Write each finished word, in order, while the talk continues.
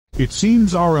It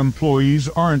seems our employees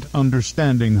aren't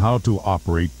understanding how to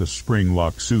operate the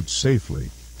Springlock suit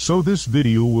safely, so this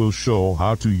video will show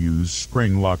how to use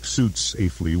Springlock suit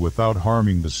safely without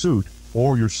harming the suit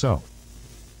or yourself.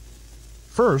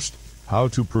 First, how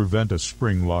to prevent a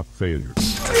Springlock failure.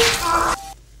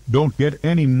 Don't get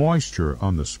any moisture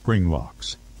on the spring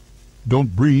locks.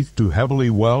 Don't breathe too heavily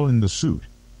while in the suit.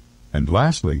 And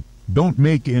lastly, don't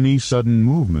make any sudden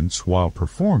movements while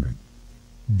performing.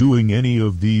 Doing any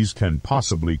of these can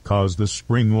possibly cause the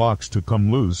spring locks to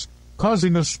come loose,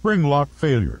 causing a spring lock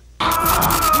failure.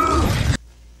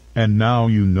 And now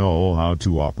you know how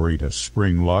to operate a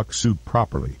spring lock suit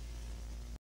properly.